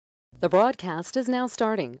The broadcast is now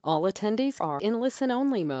starting. All attendees are in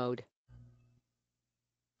listen-only mode.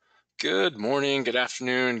 Good morning, good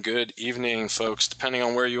afternoon, good evening, folks. Depending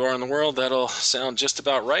on where you are in the world, that'll sound just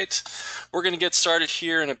about right. We're going to get started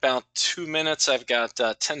here in about 2 minutes. I've got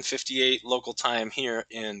 10:58 local time here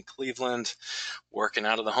in Cleveland, working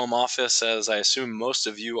out of the home office, as I assume most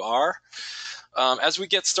of you are. As we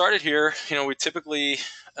get started here, we typically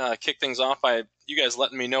kick things off by you guys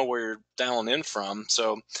letting me know where you're dialing in from.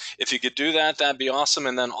 So if you could do that, that'd be awesome.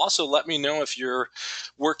 And then also let me know if you're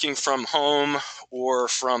working from home or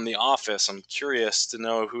from the office. I'm curious to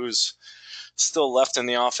know who's still left in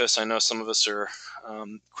the office. I know some of us are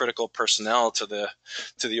critical personnel to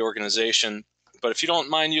the organization. But if you don't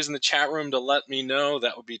mind using the chat room to let me know,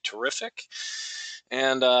 that would be terrific.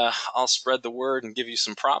 And I'll spread the word and give you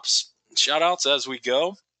some props, shout outs as we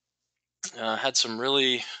go. Had some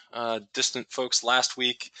really distant folks last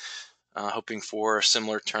week, hoping for a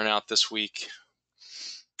similar turnout this week.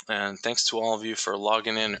 And thanks to all of you for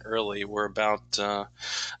logging in early. We're about a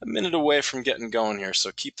minute away from getting going here,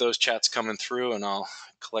 so keep those chats coming through and I'll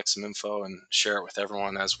collect some info and share it with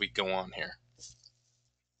everyone as we go on here.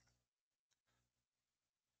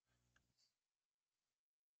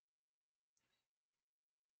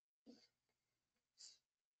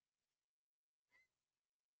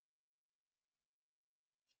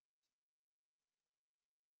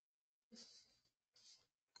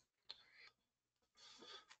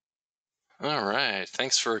 All right,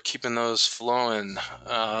 thanks for keeping those flowing.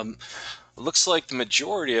 Looks like the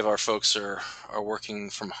majority of our folks are working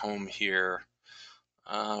from home here.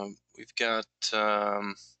 We've got,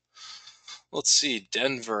 let's see,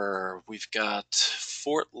 Denver. We've got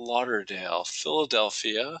Fort Lauderdale,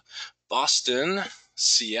 Philadelphia, Boston,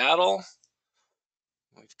 Seattle.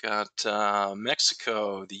 We've got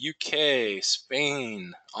Mexico, the UK,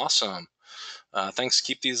 Spain. Awesome. Thanks.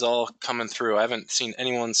 Keep these all coming through. I haven't seen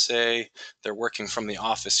anyone say they're working from the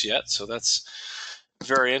office yet, so that's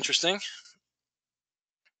very interesting.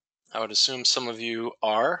 I would assume some of you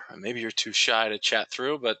are. Maybe you're too shy to chat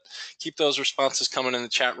through, but keep those responses coming in the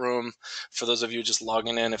chat room. For those of you just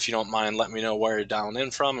logging in, if you don't mind, let me know where you're dialing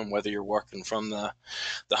in from and whether you're working from the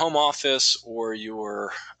home office or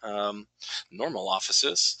your normal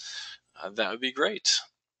offices. That would be great.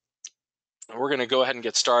 We're going to go ahead and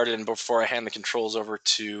get started. And before I hand the controls over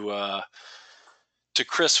to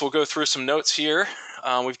Chris, we'll go through some notes here.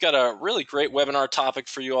 We've got a really great webinar topic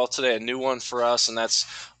for you all today, a new one for us, and that's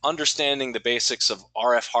understanding the basics of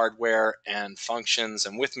RF hardware and functions.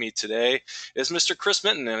 And with me today is Mr. Chris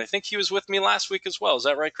Minton, and I think he was with me last week as well. Is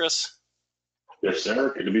that right, Chris? Yes,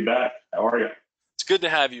 sir. Good to be back. How are you? It's good to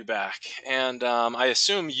have you back. And I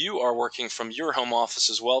assume you are working from your home office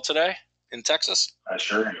as well today in Texas? I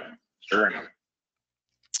sure am. Sure am.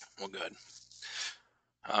 Well, good.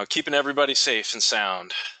 Keeping everybody safe and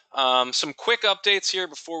sound. Some quick updates here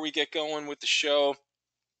before we get going with the show.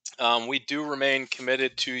 We do remain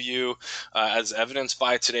committed to you, as evidenced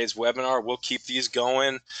by today's webinar. We'll keep these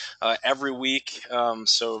going every week.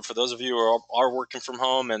 So for those of you who are working from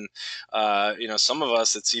home, and some of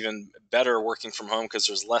us, it's even better working from home because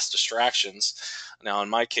there's less distractions. Now, in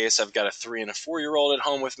my case, I've got a 3- and a 4-year-old at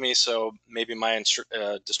home with me, so maybe my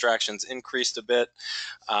distractions increased a bit.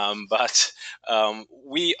 But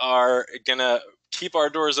we are gonna keep our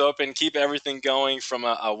doors open, keep everything going from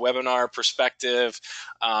a webinar perspective.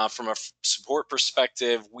 From a support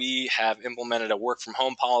perspective, we have implemented a work from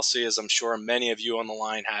home policy, as I'm sure many of you on the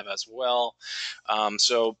line have as well.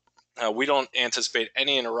 So we don't anticipate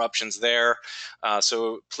any interruptions there.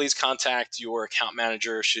 So please contact your account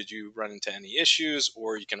manager should you run into any issues,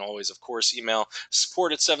 or you can always, of course, email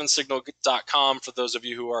support@sevensignal.com for those of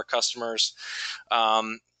you who are customers.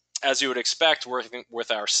 As you would expect, working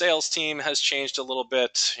with our sales team has changed a little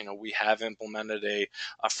bit. We have implemented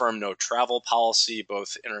a firm no travel policy,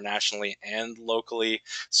 both internationally and locally.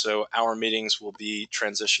 So our meetings will be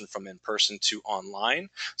transitioned from in-person to online.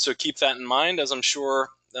 So keep that in mind, as I'm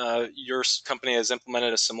sure your company has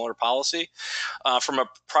implemented a similar policy. From a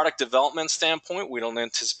product development standpoint, we don't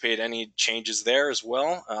anticipate any changes there as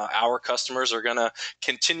well. Our customers are going to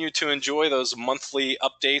continue to enjoy those monthly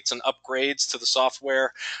updates and upgrades to the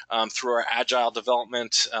software through our agile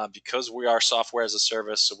development because we are software as a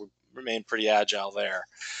service, so we remain pretty agile there.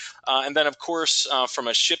 And then, of course, from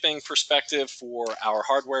a shipping perspective for our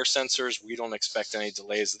hardware sensors, we don't expect any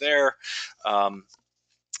delays there.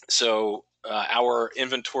 So our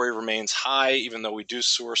inventory remains high, even though we do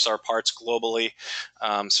source our parts globally.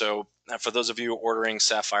 So for those of you ordering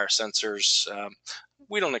Sapphire sensors,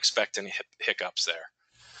 we don't expect any hiccups there.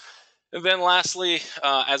 And then lastly,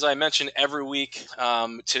 as I mentioned every week,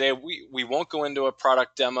 today we won't go into a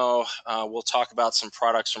product demo. We'll talk about some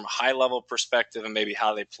products from a high level perspective and maybe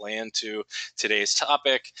how they play into today's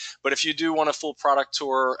topic. But if you do want a full product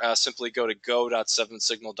tour, simply go to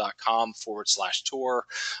go.7signal.com/tour.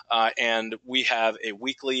 And we have a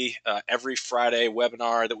weekly, every Friday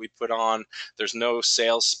webinar that we put on. There's no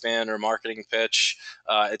sales spin or marketing pitch.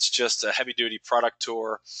 It's just a heavy duty product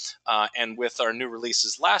tour. And with our new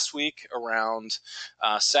releases last week, around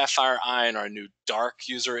Sapphire Eye and our new dark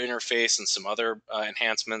user interface and some other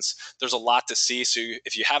enhancements. There's a lot to see. So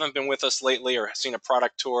if you haven't been with us lately or seen a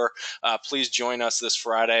product tour, please join us this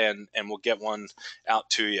Friday and we'll get one out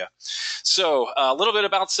to you. So a little bit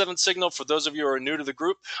about Seven Signal for those of you who are new to the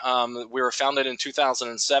group. We were founded in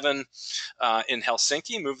 2007 in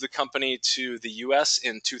Helsinki, moved the company to the US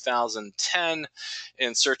in 2010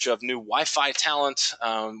 in search of new Wi-Fi talent.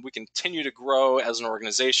 We continue to grow as an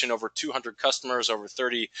organization, over 200 customers, over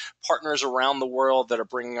 30 partners around the world that are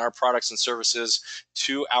bringing our products and services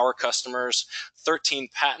to our customers, 13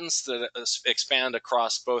 patents that expand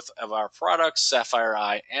across both of our products, Sapphire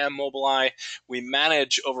Eye and Mobileye. We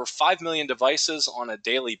manage over 5 million devices on a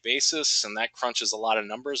daily basis, and that crunches a lot of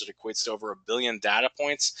numbers. It equates to over 1 billion data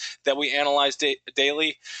points that we analyze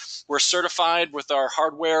daily. We're certified with our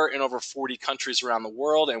hardware in over 40 countries around the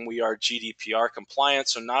world, and we are GDPR compliant.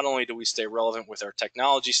 So not only do we stay relevant with our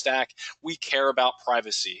technology stack, we care about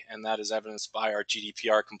privacy, and that is evidenced by our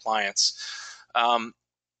GDPR compliance.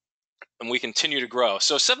 And we continue to grow.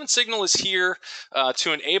 So Seven Signal is here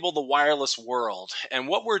to enable the wireless world. And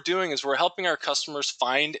what we're doing is we're helping our customers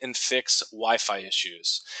find and fix Wi-Fi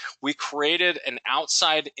issues. We created an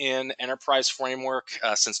outside-in enterprise framework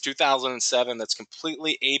since 2007 that's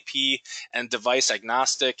completely AP and device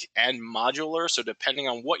agnostic and modular. So depending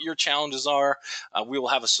on what your challenges are, we will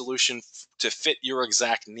have a solution to fit your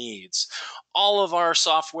exact needs. All of our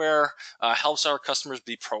software helps our customers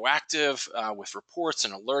be proactive with reports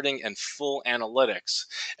and alerting and full analytics.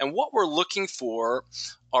 And what we're looking for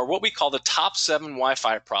are what we call the top 7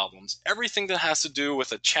 Wi-Fi problems. Everything that has to do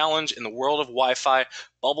with a challenge in the world of Wi-Fi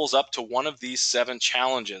bubbles up to one of these 7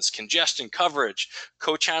 challenges: congestion, coverage,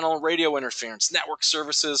 co-channel radio interference, network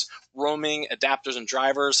services, roaming, adapters and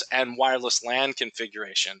drivers, and wireless LAN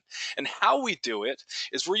configuration. And how we do it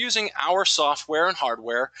is we're using our software and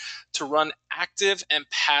hardware to run active and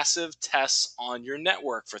passive tests on your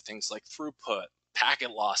network for things like throughput,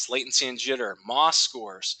 packet loss, latency and jitter, MOS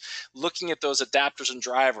scores, looking at those adapters and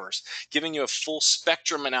drivers, giving you a full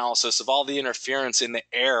spectrum analysis of all the interference in the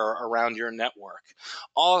air around your network.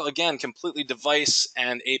 All, again, completely device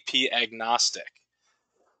and AP agnostic.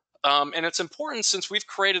 And it's important, since we've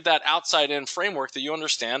created that outside-in framework, that you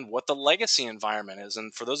understand what the legacy environment is.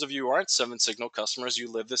 And for those of you who aren't Seven Signal customers,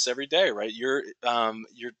 you live this every day, right?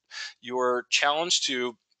 You're challenged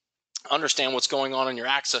to understand what's going on in your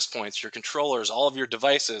access points, your controllers, all of your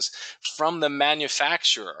devices from the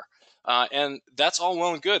manufacturer. And that's all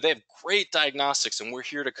well and good. They have great diagnostics, and we're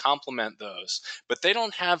here to complement those. But they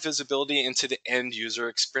don't have visibility into the end user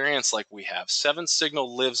experience like we have. Seven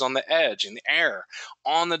Signal lives on the edge, in the air,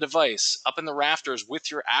 on the device, up in the rafters with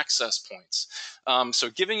your access points. So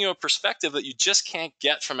giving you a perspective that you just can't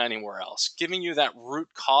get from anywhere else, giving you that root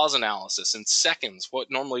cause analysis in seconds, what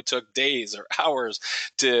normally took days or hours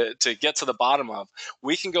to get to the bottom of.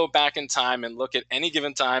 We can go back in time and look at any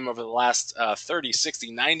given time over the last 30,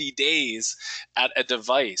 60, 90 days at a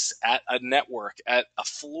device, at a network, at a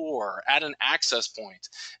floor, at an access point,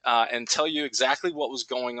 and tell you exactly what was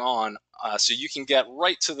going on, so you can get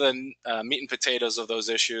right to the meat and potatoes of those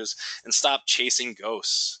issues and stop chasing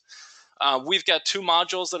ghosts. We've got 2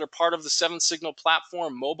 modules that are part of the Seven Signal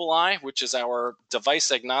platform: Mobileye, which is our device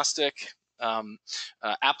agnostic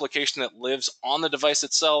application that lives on the device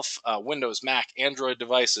itself, Windows, Mac, Android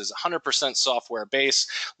devices, 100% software base,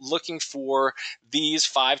 looking for these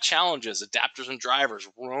 5 challenges: adapters and drivers,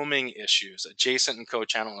 roaming issues, adjacent and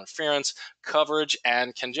co-channel interference, coverage,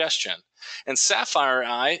 and congestion. And Sapphire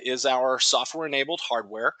Eye is our software-enabled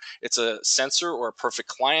hardware. It's a sensor or a perfect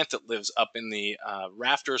client that lives up in the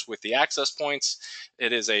rafters with the access points.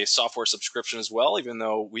 It is a software subscription as well. Even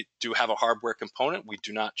though we do have a hardware component, we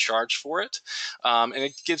do not charge for it. And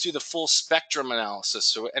it gives you the full spectrum analysis.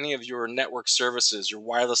 So any of your network services, your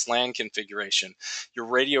wireless LAN configuration, your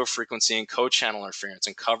radio frequency and co-channel interference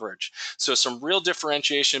and coverage. So some real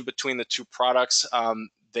differentiation between the 2 products.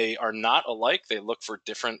 They are not alike. They look for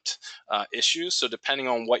different issues. So depending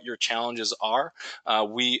on what your challenges are,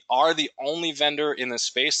 we are the only vendor in this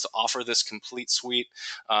space to offer this complete suite.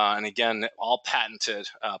 And again, all patented,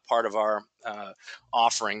 part of our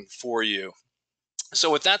offering for you. So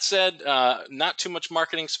with that said, not too much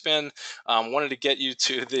marketing spin. Wanted to get you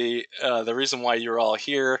to the reason why you're all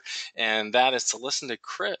here, and that is to listen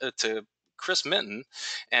to Chris Minton,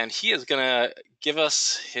 and he is going to give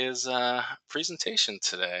us his presentation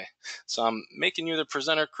today. So I'm making you the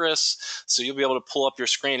presenter, Chris, so you'll be able to pull up your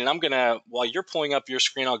screen. And I'm going to, while you're pulling up your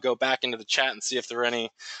screen, I'll go back into the chat and see if there are any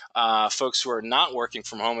folks who are not working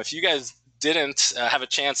from home. If you guys didn't have a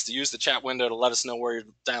chance to use the chat window to let us know where you're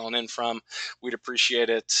dialing in from, we'd appreciate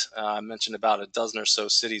it. I mentioned about a dozen or so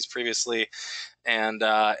cities previously, and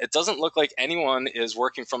it doesn't look like anyone is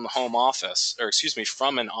working from the home office, or excuse me,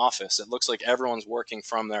 from an office. It looks like everyone's working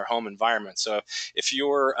from their home environment. So if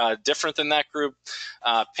you're different than that group,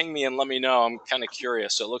 ping me and let me know. I'm kind of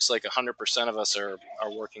curious. So it looks like 100% of us are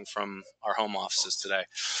working from our home offices today.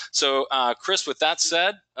 So Chris, with that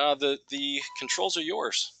said, the controls are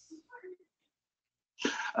yours.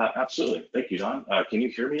 Absolutely. Thank you, Don. Can you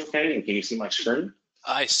hear me okay? And can you see my screen?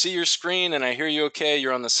 I see your screen and I hear you okay.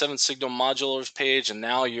 You're on the 7 Signal Modulars page, and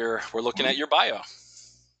now we're looking at your bio.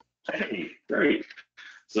 Hey, great.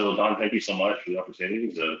 So, Don, thank you so much for the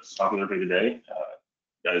opportunity to talk with everybody today.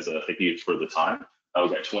 Guys, thank you for the time. We've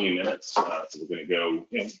got 20 minutes, so we're going to go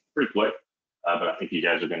pretty quick, but I think you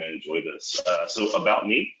guys are going to enjoy this. So about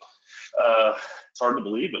me, it's hard to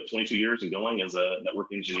believe, but 22 years and going as a network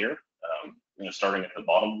engineer. Starting at the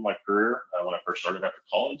bottom of my career when I first started after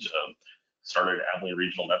college. Started at Abilene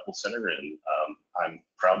Regional Medical Center, and I'm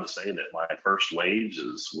proud to say that my first wage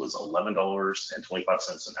was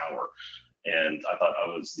 $11.25 an hour, and I thought I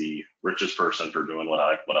was the richest person for doing what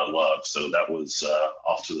I love. So that was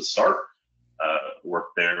off to the start.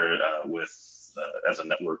 Worked there with as a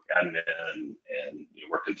network admin, and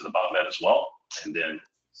worked into the bottom end as well, and then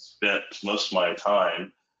spent most of my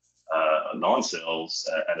time non-sales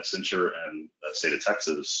at Accenture and the state of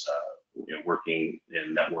Texas, working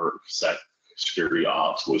in network, security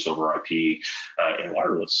ops, voice over IP, and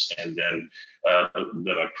wireless. And then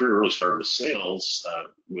my career really started with sales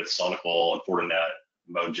with Sonicall and Fortinet,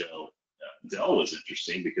 Mojo. Dell was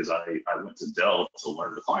interesting because I went to Dell to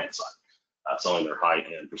learn the client side, selling their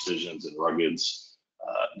high-end precisions and ruggeds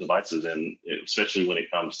devices, and especially when it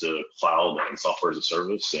comes to cloud and software as a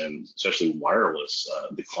service, and especially wireless,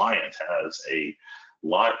 the client has a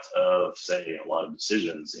lot of say, a lot of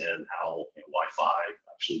decisions in how Wi-Fi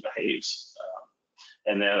actually behaves.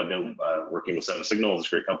 And then I've been working with 7 Signal, it's a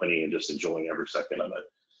great company, and just enjoying every second of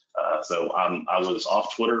it. So I was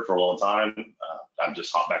off Twitter for a long time. I've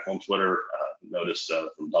just hopped back on Twitter, noticed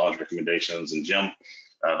from Don's recommendations and Jim,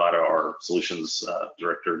 Vita, our solutions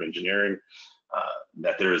director of engineering,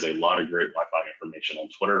 that there is a lot of great Wi-Fi information on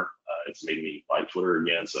Twitter. It's made me like Twitter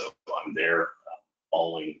again, so I'm there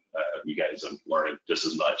following you guys and learning just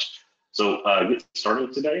as much. So get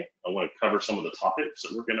started today. I want to cover some of the topics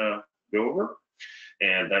that we're going to go over.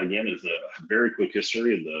 And that again is a very quick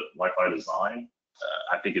history of the Wi-Fi design.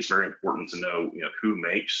 I think it's very important to know, who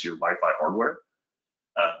makes your Wi-Fi hardware.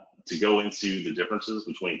 To go into the differences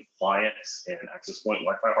between clients and access point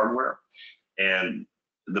Wi-Fi hardware. And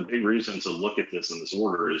the big reason to look at this in this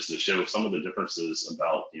order is to show some of the differences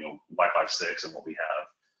about Wi-Fi 6 and what we have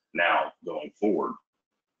now going forward.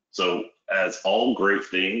 So as all great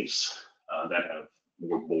things that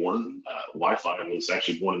were born, Wi-Fi was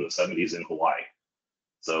actually born in the 70s in Hawaii.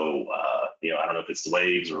 So I don't know if it's the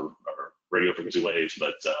waves or radio frequency waves,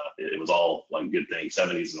 but it was all like good things.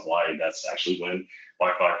 70s in Hawaii, that's actually when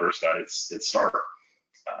Wi-Fi first got its start.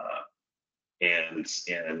 And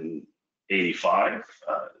in 85,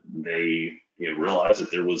 they realized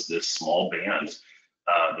that there was this small band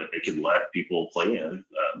that they could let people play in,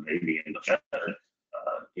 maybe in the Fed,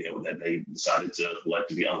 that they decided to let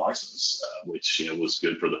to be unlicensed, which was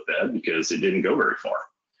good for the Fed because it didn't go very far.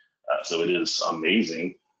 So it is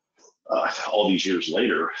amazing, all these years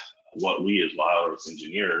later, what we as wireless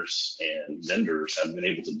engineers and vendors have been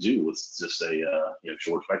able to do with just a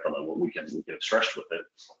short spectrum and what we can stretch with it.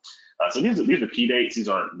 So these are key dates. These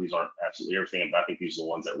aren't absolutely everything, but I think these are the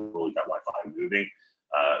ones that really got Wi-Fi moving.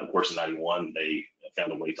 Of course, in '91 they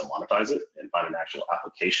found a way to monetize it and find an actual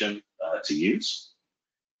application to use.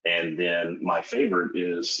 And then my favorite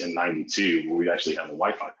is in '92, where we actually have a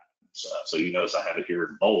Wi-Fi patent. So you notice I have it here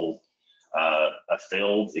in bold. A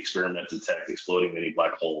failed experiment to detect exploding mini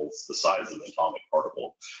black holes the size of an atomic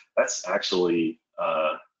particle. That's actually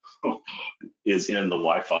is in the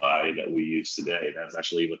Wi-Fi that we use today. That's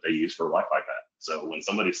actually what they use for Wi-Fi patent. So when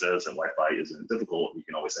somebody says that Wi-Fi isn't difficult, you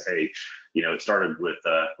can always say, hey, it started with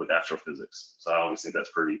astrophysics. So I always think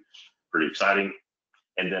that's pretty exciting.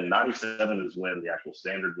 And then '97 is when the actual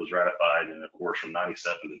standard was ratified, and of course from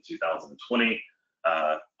 '97 to 2020.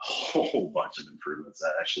 A whole bunch of improvements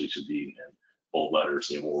that actually should be bold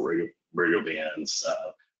letters, more radio bands,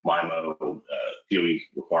 MIMO, PoE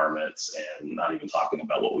requirements, and not even talking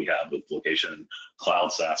about what we have with location,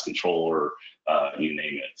 cloud SaaS controller, you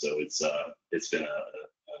name it. So it's been a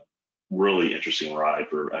really interesting ride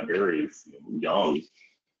for a very young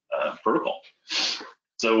protocol.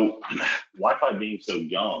 So Wi-Fi being so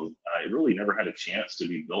young, it really never had a chance to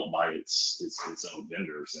be built by its own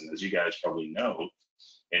vendors. And as you guys probably know,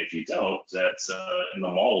 and if you don't, that's in the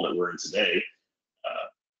model that we're in today,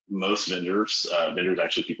 most vendors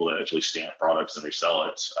actually people that actually stamp products and resell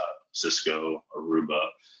it, Cisco, Aruba,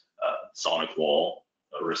 SonicWall,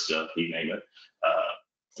 Arista, you name it,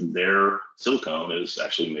 their silicone is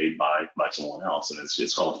actually made by someone else, and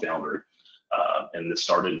it's called Foundry. And this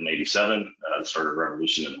started in '87. Started a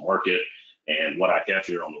revolution in the market. And what I have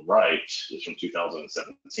here on the right is from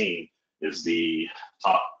 2017. Is the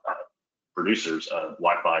top producers of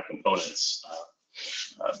Wi-Fi components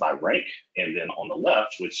by rank, and then on the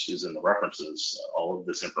left, which is in the references, all of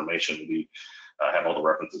this information we have all the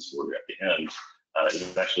references for you at the end.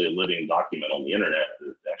 Is actually a living document on the internet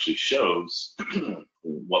that actually shows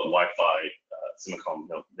what Wi-Fi semicon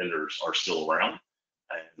vendors are still around,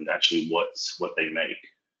 and actually what they make.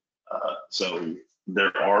 So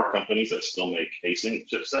there are companies that still make async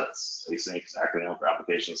chipsets. Async is acronym for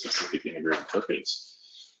application-specific integrated circuits.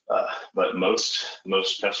 But most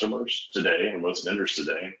customers today, and most vendors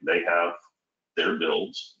today, they have their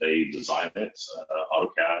builds. They design it,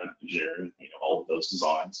 AutoCAD, engineering, all of those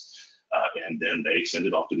designs, and then they send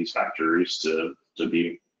it off to these factories to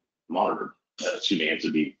be monitored, and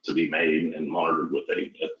to be made and monitored with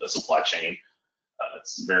a supply chain.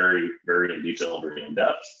 It's very, very in detail, very in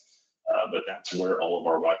depth. But that's where all of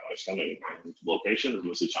our Wi-Fi is coming. And location is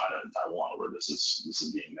mostly China and Taiwan, where this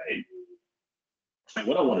is being made. And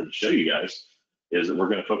what I wanted to show you guys is that we're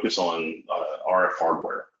going to focus on RF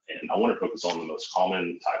hardware. And I want to focus on the most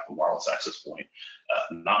common type of wireless access point,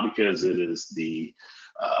 not because it is the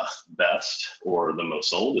best or the most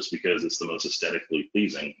sold, it's because it's the most aesthetically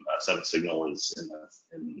pleasing. 7-signal is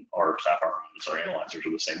in our Sapphire analyzers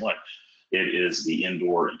are the same way. It is the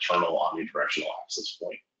indoor internal omnidirectional access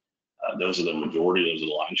point. Those are the majority, those are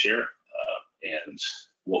the lion's share. And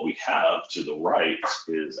what we have to the right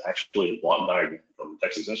is actually a block diagram from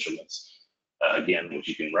Texas Instruments, again, which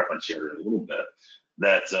you can reference here in a little bit,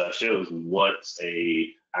 that shows what a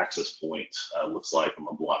access point looks like from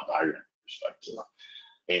a block diagram perspective.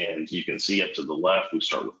 And you can see up to the left, we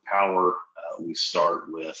start with power. We start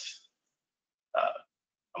with, I'm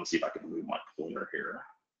gonna see if I can move my pointer here.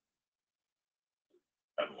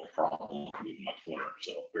 I have a little problem moving my pointer,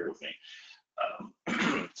 so bear with me.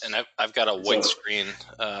 And I've got a white screen,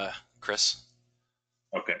 Chris.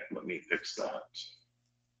 Okay, let me fix that.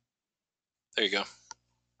 There you go. You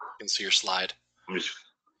can see your slide. I'm just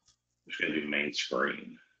going to do main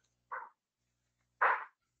screen.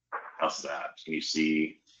 How's that? Can you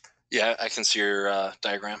see? Yeah, I can see your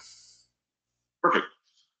diagram. Perfect.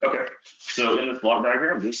 Okay, so in this block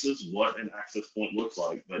diagram, this is what an access point looks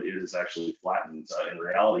like, but it is actually flattened. In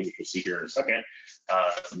reality, which you'll see here in a second,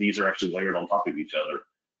 these are actually layered on top of each other.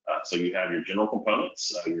 So you have your general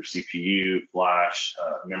components, your CPU, flash,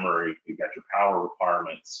 memory, you've got your power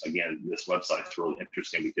requirements. Again, this website's really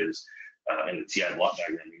interesting because in the TI block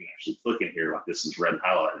diagram, you can actually click in here like this is red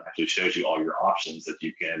highlighted. It actually shows you all your options that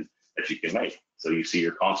you can make. So you see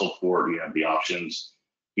your console port, you have the options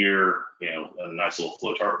here, a nice little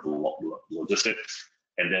flow chart for logistics.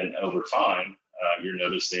 And then over time, you're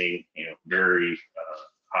noticing, very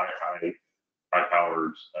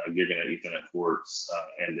high-powered Gigabit Ethernet ports,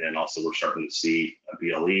 and then also we're starting to see a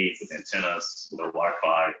BLE with antennas, with our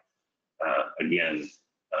Wi-Fi. Again,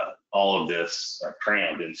 all of this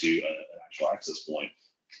crammed into an actual access point.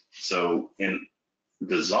 So in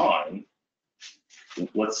design,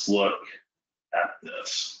 let's look at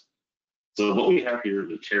this. So what we have here is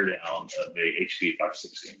a teardown of a HP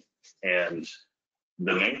 516. And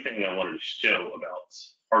the main thing I wanted to show about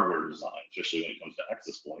hardware design, especially when it comes to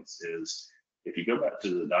access points, is if you go back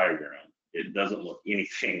to the diagram, it doesn't look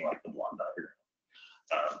anything like the block diagram.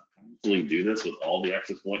 I usually do this with all the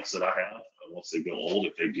access points that I have. Once they go old,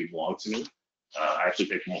 if they do belong to me, I actually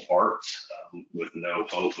take them apart with no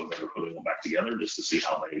hope of ever putting them back together just to see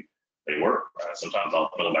how they work. Sometimes I'll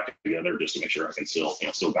put them back together just to make sure I can still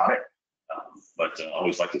got it. But I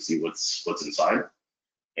always like to see what's inside.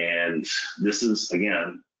 And this is,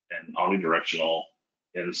 again, an omnidirectional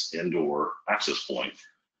indoor access point.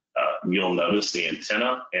 You'll notice the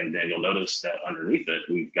antenna, and then you'll notice that underneath it,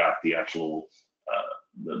 we've got the actual,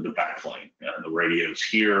 the backplane. The radio's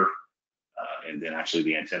here, and then actually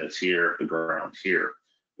the antenna's here, the ground's here.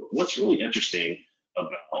 What's really interesting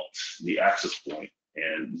about the access point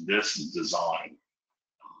and this design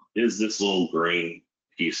is this little green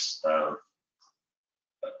piece of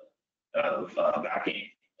backing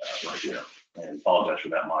right here. And apologize for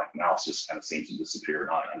that. My mouse just kind of seems to disappear.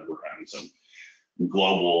 And I know we're having some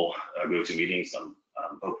global go-to meetings. I'm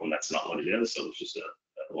hoping that's not what it is. So it's just a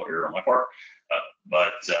little error on my part.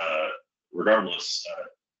 But regardless,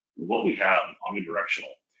 what we have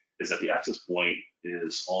omnidirectional is that the access point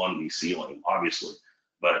is on the ceiling, obviously,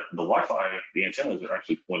 but the Wi-Fi, the antennas are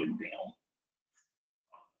actually pointed down.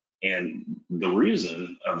 And the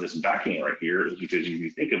reason of this backing right here is because if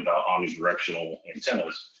you think about omnidirectional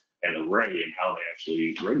antennas and array and how they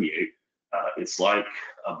actually radiate, it's like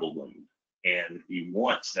a balloon. And you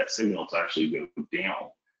want that signal to actually go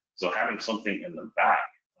down. So having something in the back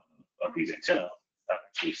of these antennas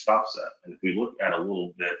actually stops that. And if we look at a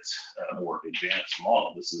little bit more advanced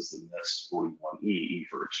model, this is the NIST 41E, E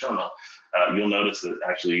for external, you'll notice that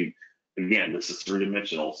actually, again, this is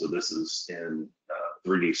three-dimensional, so this is in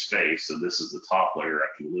 3D space. So this is the top layer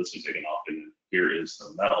after the lid's been taken off, and here is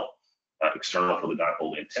the metal external for the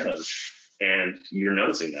dipole antennas. And you're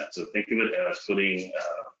noticing that. So think of it as putting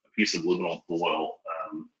a piece of aluminum foil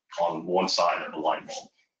on one side of the light bulb.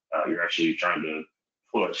 You're actually trying to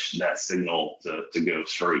push that signal to go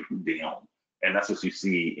straight down. And that's what you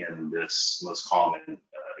see in this most common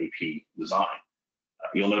AP design.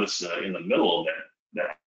 You'll notice in the middle of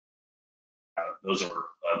that those are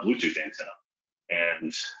Bluetooth antenna.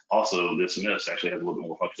 And also this MIST actually has a little bit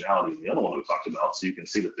more functionality than the other one we talked about. So you can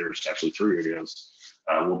see that there's actually 3 radios,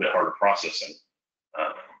 a little bit harder processing.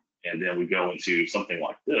 And then we go into something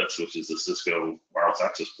like this, which is the Cisco wireless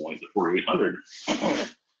access point, the 4800.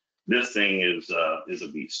 This thing is a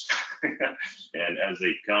beast. And as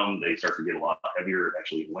they come, they start to get a lot heavier,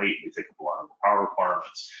 actually weight. They take up a lot of power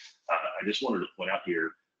requirements. I just wanted to point out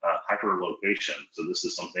here, hyperlocation. So this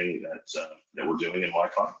is something that we're doing in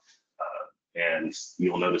Wi-Fi. And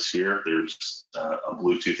you'll notice here, there's a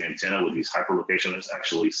Bluetooth antenna with these hyperlocation. There's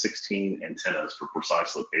actually 16 antennas for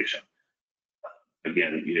precise location.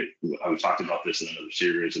 Again, I talked about this in another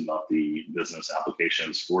series about the business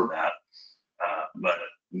applications for that. But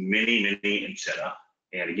many antenna,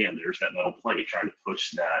 and again, there's that metal plate trying to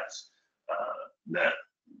push that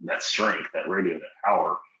strength, that radio, that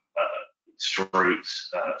power straight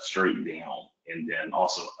down. And then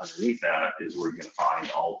also underneath that is where you're going to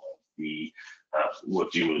find all of the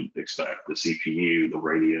what you would expect: the CPU, the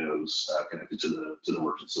radios connected to the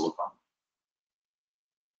merchant silicon.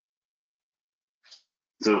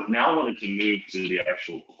 So now I wanted to move to the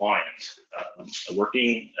actual client.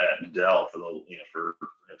 Working at Dell for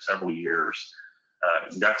several years,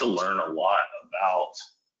 got to learn a lot about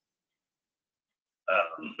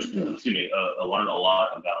learn a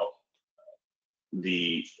lot about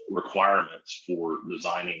the requirements for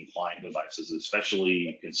designing client devices,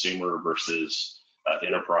 especially consumer versus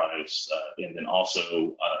enterprise, and then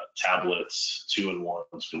also tablets,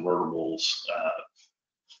 2-in-1s, convertibles.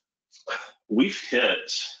 We've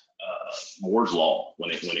hit Moore's law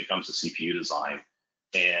when it comes to CPU design,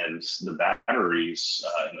 and the batteries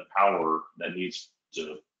and the power that needs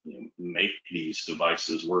to make these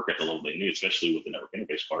devices work at the level they need, especially with the network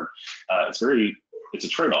interface card. It's a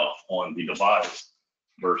trade-off on the device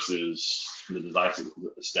versus the device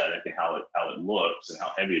aesthetic and how it looks and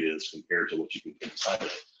how heavy it is compared to what you can put inside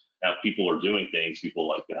it. Now, people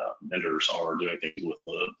like vendors are doing things with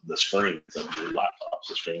the screens of their laptops.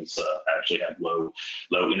 The screens actually have low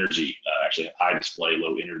energy, actually have high display,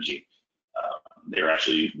 low energy.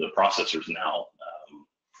 The processors now,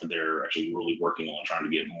 they're actually really working on trying to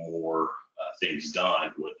get more things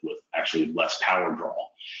done with actually less power draw.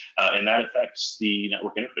 And that affects the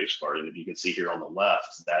network interface card. And if you can see here on the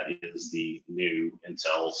left, that is the new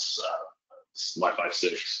Intel's Wi-Fi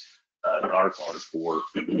 6 daughter card for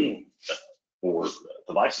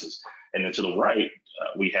devices. And then to the right,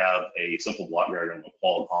 we have a simple block diagram of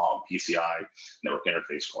Qualcomm PCI network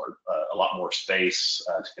interface card. A lot more space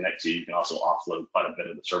to connect to. You can also offload quite a bit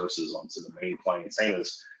of the services onto the main plane, same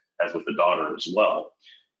as with the daughter as well.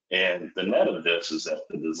 And the net of this is that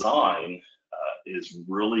the design is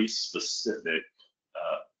really specific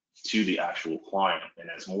to the actual client. And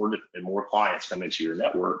as more clients come into your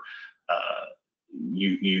network,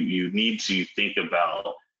 you need to think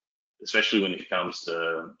about, especially when it comes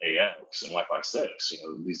to AX and Wi-Fi 6.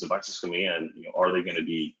 These devices coming in, are they going to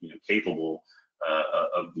be capable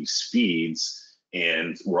of these speeds?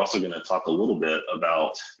 And we're also going to talk a little bit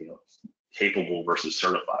about capable versus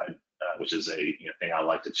certified, which is a thing I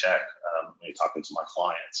like to check when you're talking to my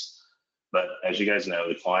clients. But as you guys know,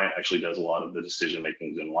 the client actually does a lot of the decision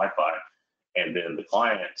making in Wi-Fi, And then the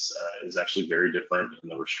client is actually very different in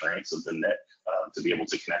the restraints of the NIC to be able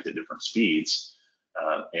to connect at different speeds.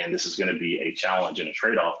 And this is going to be a challenge and a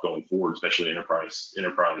trade-off going forward, especially enterprise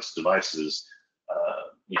devices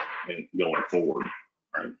going forward,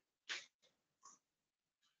 right?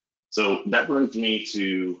 So that brings me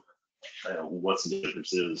to what's the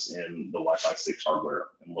differences in the Wi-Fi 6 hardware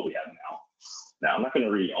and what we have now. Now, I'm not going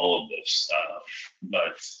to read all of this,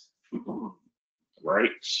 but right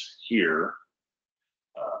here,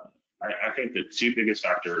 I think the two biggest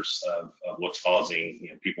factors of what's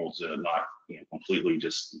causing people to not completely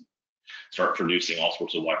just start producing all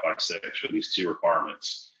sorts of Wi-Fi 6 for these two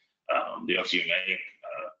requirements. The FCMA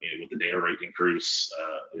with the data rate increase,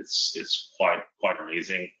 it's quite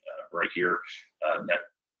amazing right here. That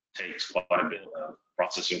takes quite a bit of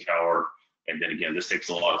processing power, and then again, this takes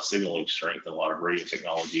a lot of signaling strength and a lot of radio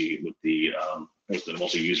technology with the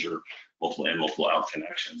multi-user, multiple in, multiple out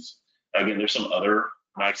connections. Again, there's some other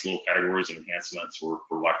nice little categories and enhancements for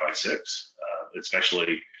Wi-Fi 6,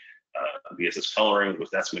 especially BSS coloring, which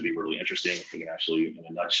that's going to be really interesting. We can actually, in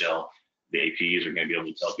a nutshell, the APs are going to be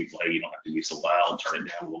able to tell people, hey, you don't have to be so loud, turn it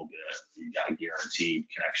down a little bit. You got a guaranteed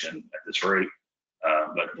connection at this rate.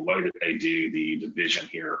 But the way that they do the division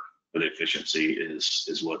here for the efficiency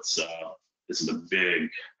is what's this is the big,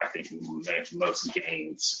 I think, most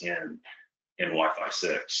gains in Wi-Fi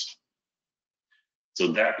 6. So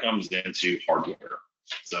that comes into hardware.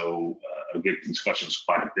 So I get these questions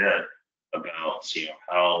quite a bit about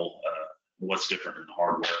how what's different in the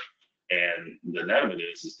hardware. And the net of it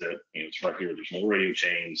is that it's right here. There's more radio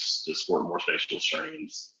chains to support more spatial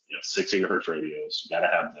streams. 6 gigahertz radios. You got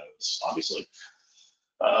to have those, obviously.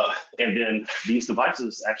 And then these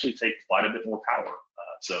devices actually take quite a bit more power.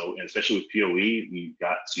 So, and especially with PoE, you've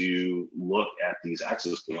got to look at these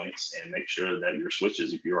access points and make sure that your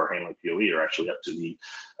switches, if you are handling PoE, are actually up to the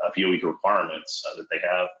PoE requirements that they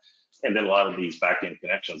have. And then a lot of these back-end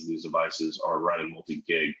connections, these devices are running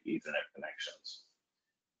multi-gig Ethernet connections.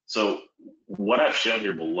 So what I've shown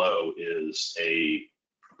here below is a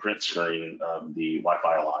print screen of the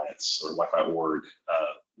Wi-Fi Alliance or Wi-Fi org,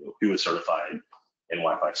 who is certified in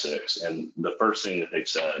Wi-Fi 6. And the first thing that they've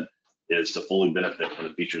said is to fully benefit from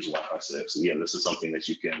the features of Wi-Fi 6. Again, this is something that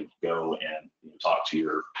you can go and talk to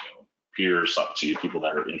your peers, talk to people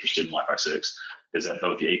that are interested in Wi-Fi 6, is that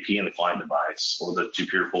both the AP and the client device, or the two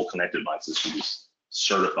peer full connected devices, should be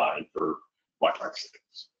certified for Wi-Fi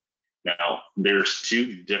 6. Now, there's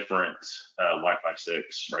two different Wi-Fi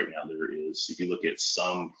 6 right now. There is, if you look at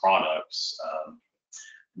some products,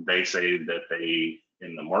 they say that they,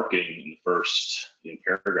 in the marketing, in the first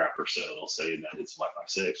paragraph or so, they'll say that it's Wi-Fi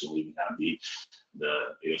 6. We'll even have the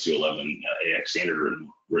AOC 11 AX standard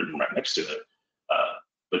written right next to it.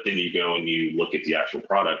 But then you go and you look at the actual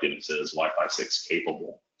product and it says Wi-Fi 6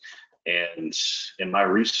 capable. And in my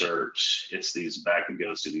research, it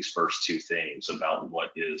goes to these first two things about what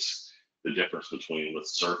is the difference between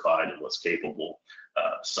what's certified and what's capable.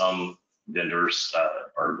 Some vendors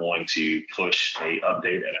are going to push a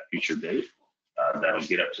update at a future date that'll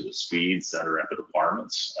get up to the speeds that are at the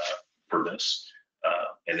requirements for this.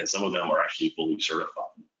 And then some of them are actually fully certified.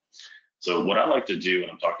 So what I like to do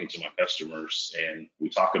when I'm talking to my customers and we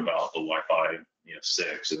talk about the Wi-Fi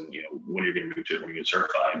 6 and when you're going to move to it, when you get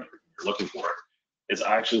certified, you're looking for it, is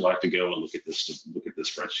I actually like to go and look at this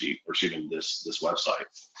spreadsheet, or excuse me, this website,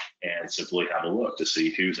 and simply have a look to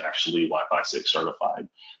see who's actually Wi-Fi 6 certified.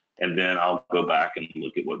 And then I'll go back and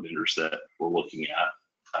look at what vendors that we're looking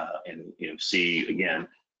at, and see again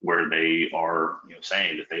where they are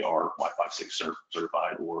saying that they are Wi-Fi 6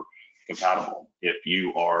 certified or compatible. If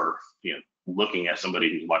you are looking at somebody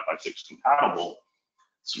who's Wi-Fi 6 compatible,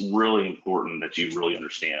 it's really important that you really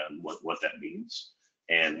understand what that means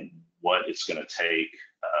and what it's going to take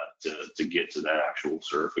to get to that actual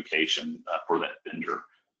certification for that vendor.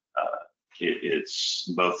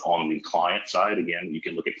 It's both on the client side. Again, you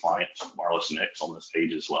can look at client wireless NICs on this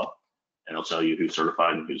page as well, and it'll tell you who's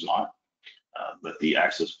certified and who's not. But the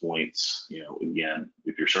access points, again,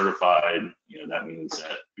 if you're certified, that means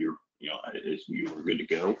that you are good to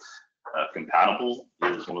go. Compatible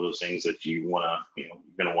is one of those things that you're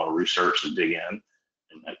going to want to research and dig in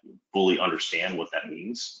and fully understand what that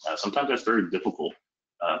means. Sometimes that's very difficult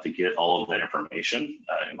to get all of that information.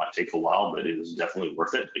 It might take a while, but it is definitely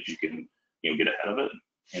worth it if you can get ahead of it.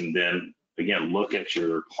 And then again, look at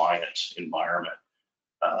your client environment.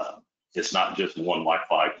 It's not just one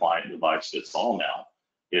Wi-Fi client device fits all now.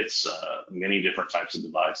 It's many different types of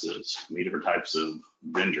devices, many different types of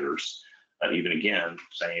vendors. Even again,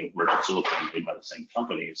 same merchant silicon made by the same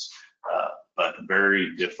companies, but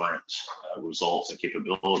very different results and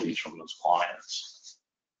capabilities from those clients.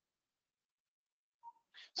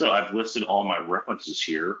 So I've listed all my references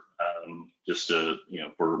here, just to,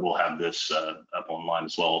 we'll have this up online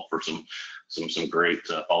as well for some great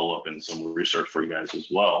follow up and some research for you guys as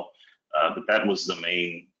well. But that was the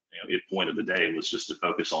main point of the day, was just to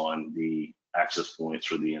focus on the access points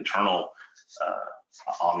for the internal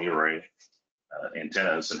Omni array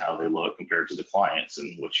antennas and how they look compared to the clients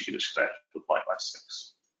and what you could expect with Wi-Fi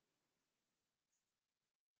 6.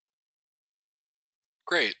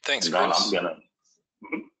 Great, thanks, and Don, Chris. I'm gonna.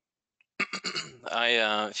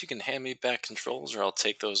 If you can hand me back controls, or I'll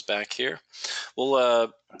take those back here.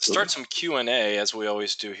 We'll start some Q&A as we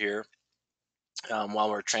always do here while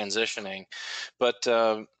we're transitioning. But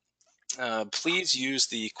please use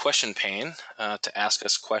the question pane to ask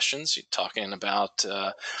us questions. You're talking about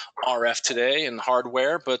RF today and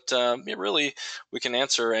hardware, but really we can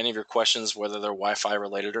answer any of your questions, whether they're Wi-Fi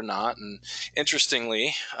related or not. And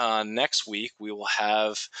interestingly, next week we will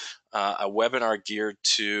have a webinar geared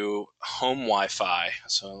to home Wi-Fi.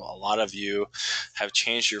 So a lot of you have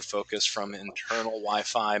changed your focus from internal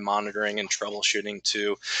Wi-Fi monitoring and troubleshooting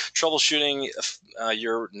to troubleshooting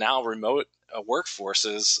your now remote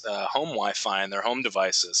workforce's home Wi-Fi and their home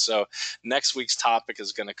devices. So next week's topic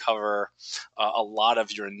is going to cover a lot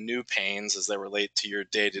of your new pains as they relate to your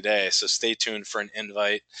day-to-day. So stay tuned for an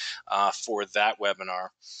invite for that webinar.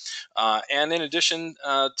 And in addition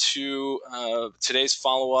to today's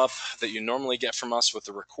follow-up that you normally get from us with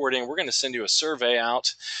the recording, we're going to send you a survey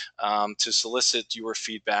out to solicit your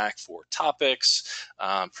feedback for topics,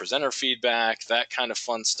 presenter feedback, that kind of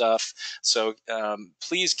fun stuff. So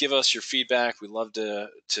please give us your feedback. We love to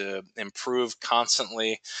improve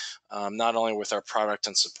constantly, not only with our product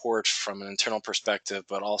and support from an internal perspective,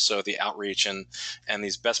 but also the outreach and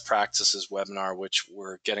these best practices webinar, which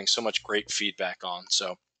we're getting so much great feedback on.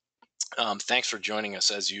 So thanks for joining us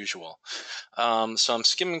as usual. So I'm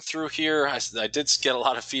skimming through here. I did get a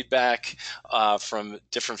lot of feedback from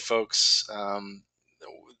different folks,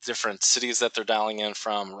 different cities that they're dialing in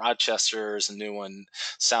from. Rochester is a new one,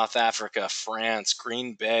 South Africa, France,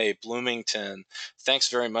 Green Bay, Bloomington. Thanks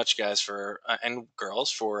very much, guys, and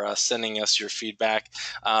girls, for sending us your feedback.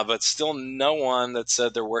 But still no one that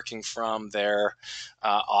said they're working from their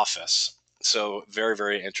office. So very,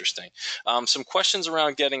 very interesting. Some questions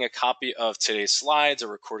around getting a copy of today's slides, a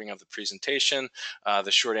recording of the presentation. The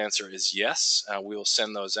short answer is yes. We will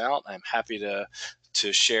send those out. I'm happy to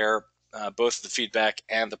share both the feedback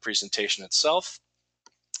and the presentation itself.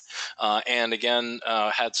 And again,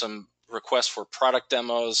 had some requests for product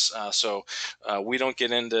demos. So we don't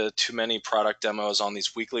get into too many product demos on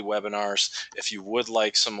these weekly webinars. If you would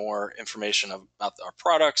like some more information about our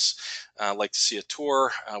products, like to see a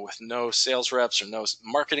tour with no sales reps or no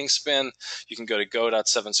marketing spin, you can go to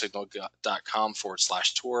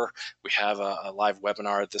go.sevensignal.com/tour. We have a live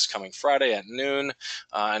webinar this coming Friday at noon,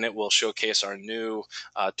 and it will showcase our new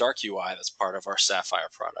Dark UI that's part of our Sapphire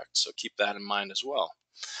product. So keep that in mind as well.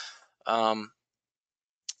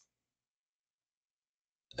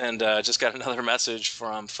 And just got another message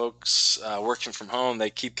from folks working from home.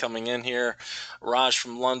 They keep coming in here. Raj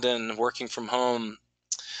from London, working from home.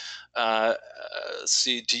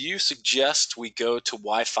 See, do you suggest we go to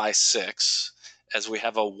Wi-Fi 6 as we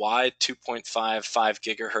have a wide 2.55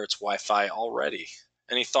 gigahertz Wi-Fi already?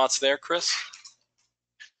 Any thoughts there, Chris?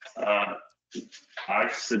 I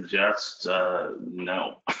suggest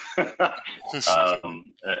no. Again,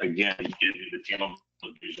 you can do the channel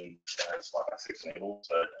division as Wi-Fi 6 enabled,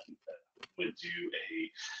 but would do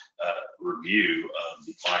a review of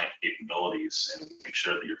the client capabilities and make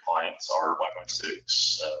sure that your clients are Wi-Fi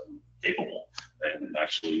 6 capable and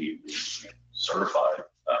actually certified.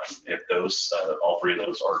 If those all three of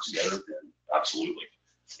those are together, then absolutely,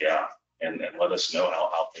 yeah, and let us know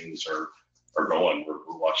how things are going.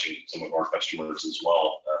 We're watching some of our customers as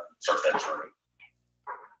well start that journey.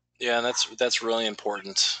 Yeah, and that's really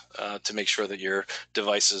important to make sure that your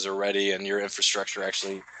devices are ready and your infrastructure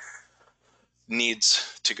actually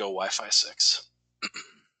needs to go Wi-Fi 6.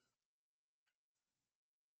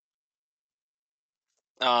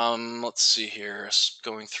 Let's see here.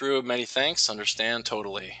 Going through, many thanks. Understand,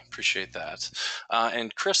 totally. Appreciate that.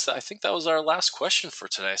 And Chris, I think that was our last question for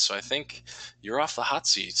today. So I think you're off the hot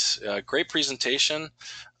seat. Great presentation.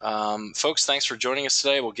 Folks, thanks for joining us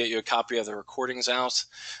today. We'll get you a copy of the recordings out.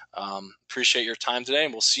 Appreciate your time today,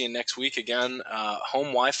 and we'll see you next week again. Home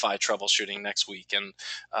Wi-Fi troubleshooting next week, and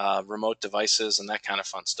remote devices and that kind of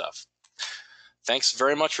fun stuff. Thanks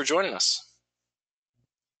very much for joining us.